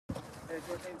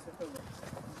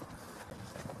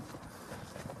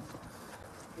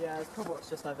Yeah, there's cobwebs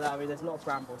just over there. I mean, there's not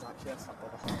brambles actually. That's not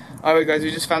bother. Alright guys, we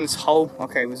just found this hole.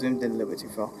 Okay, we zoomed in a little bit too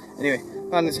far. Anyway,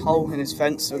 found this hole in this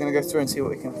fence. So we're going to go through and see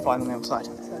what we can find on the other side.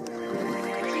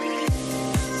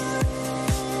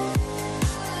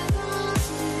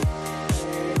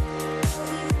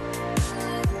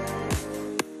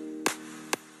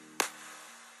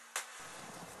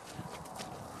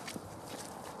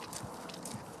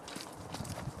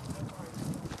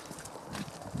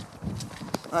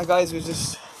 Alright guys, we're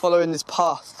just following this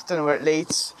path. Don't know where it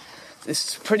leads.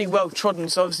 It's pretty well trodden,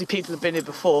 so obviously people have been here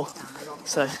before.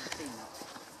 So.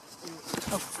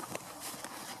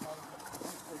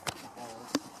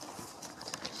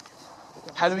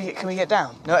 How do we get? Can we get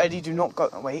down? No, Eddie, do not go.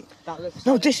 Wait.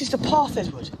 No, this is the path,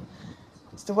 Edward.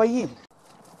 It's the way in.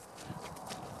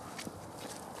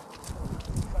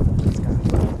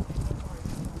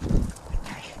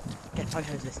 Okay, get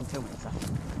photos of this and film it and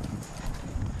stuff.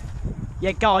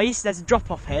 Yeah, guys, there's a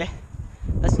drop off here.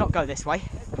 Let's not go this way.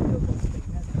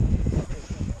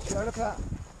 Look at that.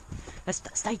 Let's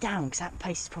stay down because that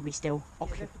place is probably still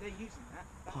occupied.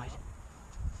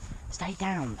 Stay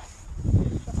down.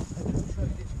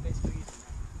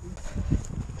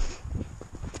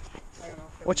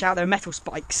 Watch out, there are metal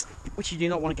spikes, which you do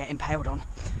not want to get impaled on.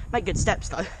 Make good steps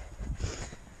though.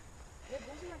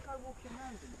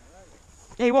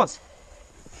 Yeah, he was.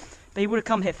 But he would have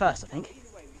come here first, I think.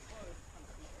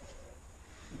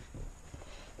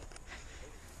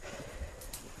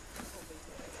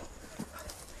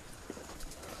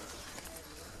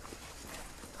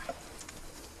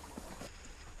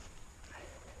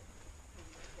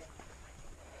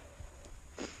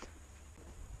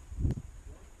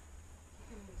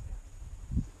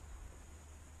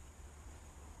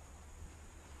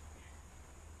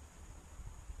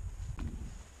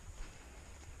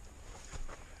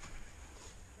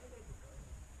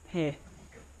 Here.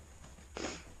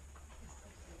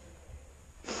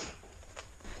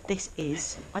 This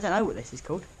is, I don't know what this is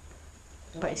called,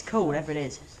 but it's cool, whatever it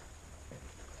is.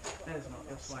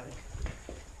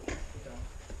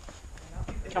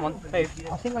 Come on, move.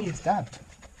 I think I used Dad.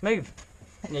 Move.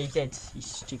 Yeah, you did, you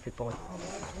stupid boy.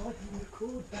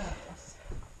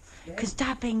 Because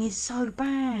dabbing is so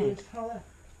bad.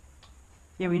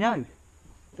 Yeah, we know.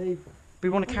 We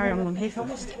want to carry on here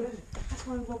first. That's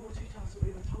one of the World War II towns that we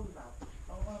were told about.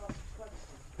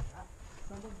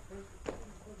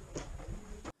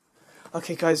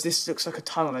 Okay guys, this looks like a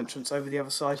tunnel entrance over the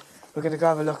other side. We're going to go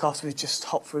have a look after we just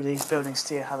hop through these buildings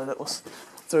to have a look what's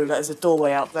through. There's a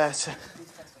doorway out there to...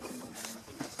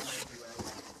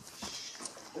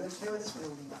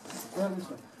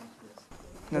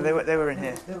 No, they were in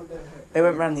here. They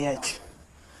went round the edge.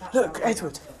 Look,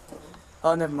 Edward!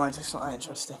 Oh, never mind, it's not that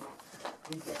interesting.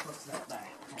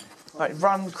 Right,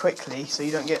 run quickly so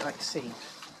you don't get like seen.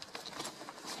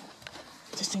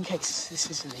 Just in case this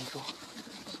is illegal.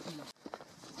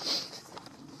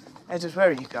 Edward, where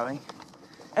are you going?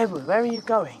 Edward, where are you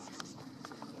going?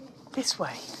 This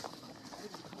way.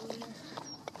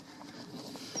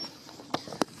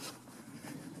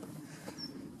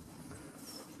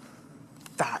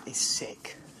 That is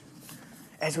sick.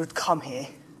 Edward, come here.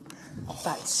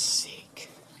 That is sick.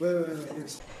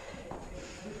 Wait.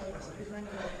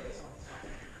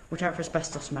 Watch out for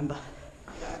asbestos, remember.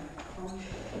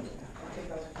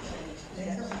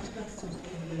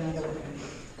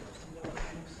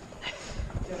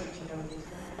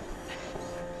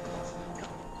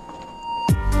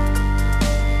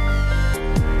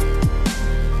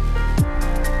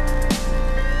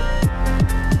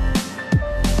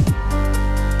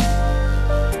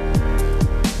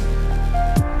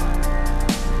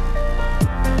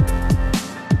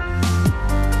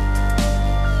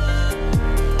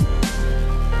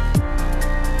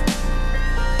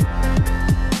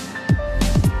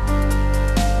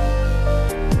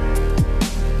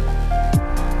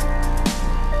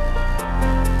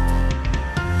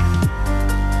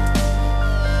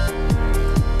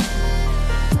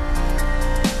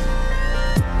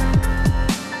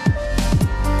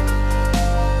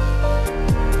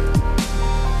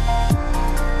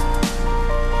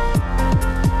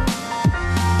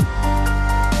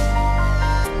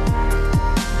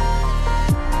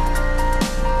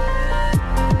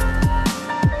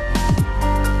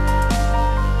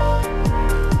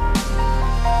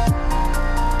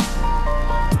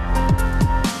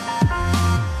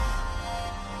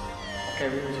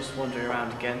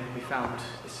 We found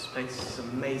this place, this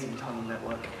amazing tunnel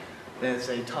network. There's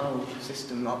a tunnel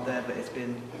system up there, but it's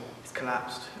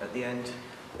collapsed at the end.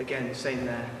 Again, same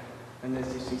there. And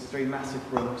there's these three massive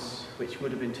rooms, which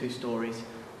would have been 2 stories.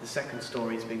 The second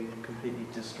story's been completely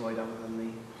destroyed other than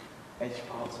the edge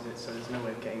parts of it, so there's no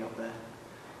way of getting up there.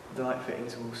 The light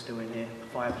fittings are all still in here. The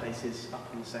fireplace is up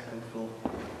on the second floor.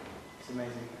 It's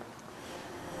amazing.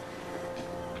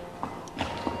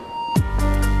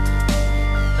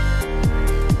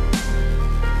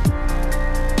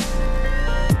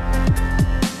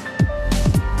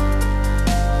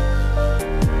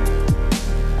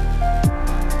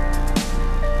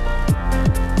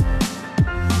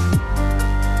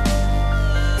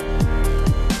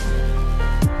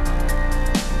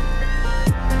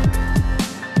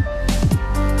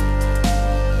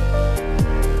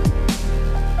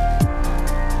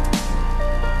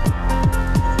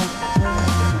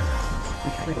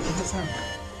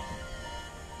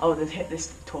 Oh, they've hit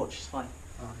this torch, it's fine.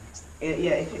 Oh,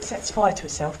 yeah, if it sets fire to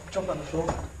itself, drop it on the floor.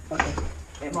 Okay.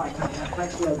 It might,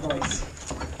 thanks for your advice.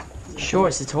 Sure,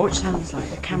 it's a torch, sounds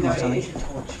like a camera or something. It is a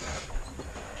torch.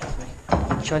 Trust me.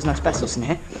 Sure, there's no asbestos in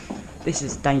here. This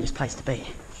is a dangerous place to be.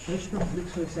 It's not, it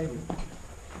looks so safe.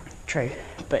 True,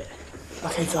 but...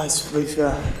 Okay guys, we've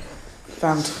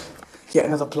found yet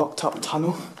another blocked up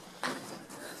tunnel.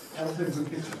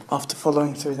 After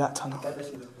following through that tunnel.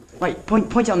 Wait,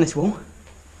 point it on this wall.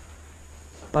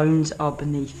 Bones are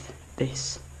beneath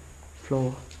this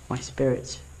floor. My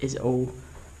spirit is all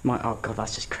my... Oh god,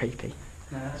 that's just creepy.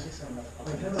 No, that's just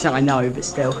something. So I know, but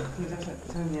still.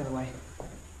 Turn the other way.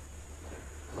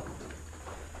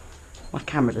 My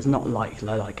camera does not like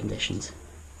low light conditions.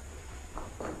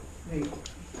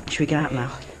 Should we get out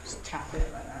now? Just tap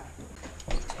it like that.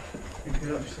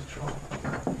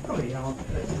 Probably not.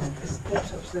 The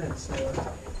steps upstairs, so...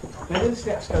 Where do the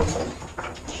steps go?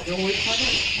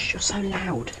 You're so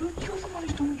loud.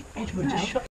 Edward, just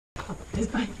shut up.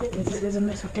 There's a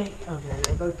metal gate. Oh, yeah,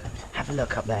 they've opened. Have a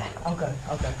look up there. I'll go.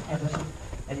 Edward.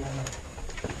 Eddie,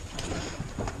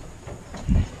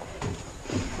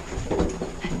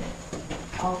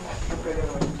 I'll go.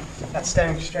 That's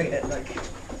staring straight at, like,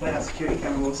 where that security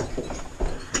camera was.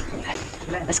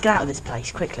 Let's get out of this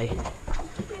place, quickly.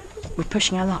 We're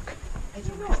pushing our luck.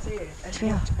 Yes, we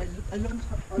are.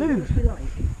 Move.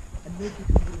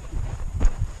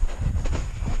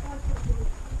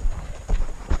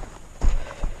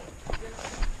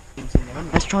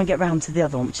 Let's try and get round to the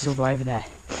other one, which is all the way over there.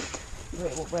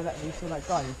 Wait, where that, you saw that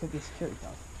guy? You could be a security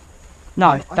guard.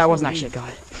 No, that wasn't actually a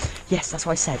guy. Yes, that's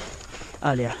what I said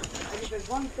earlier. And if there's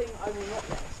one thing I will not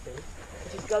let us do,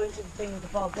 which is go into the thing with the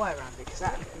barbed wire around it, because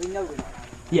that, we know we're not around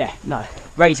it. Yeah, no.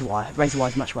 Razor wire. Razor wire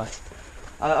is much worse.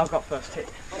 I've got first hit.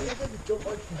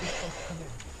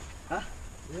 Huh?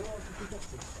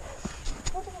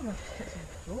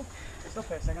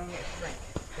 Stop it a second, I'm going to get a drink.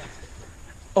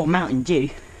 Oh, Mountain Dew.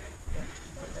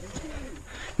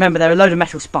 Remember, there are a load of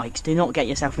metal spikes. Do not get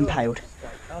yourself impaled.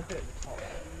 I'll do it at the top.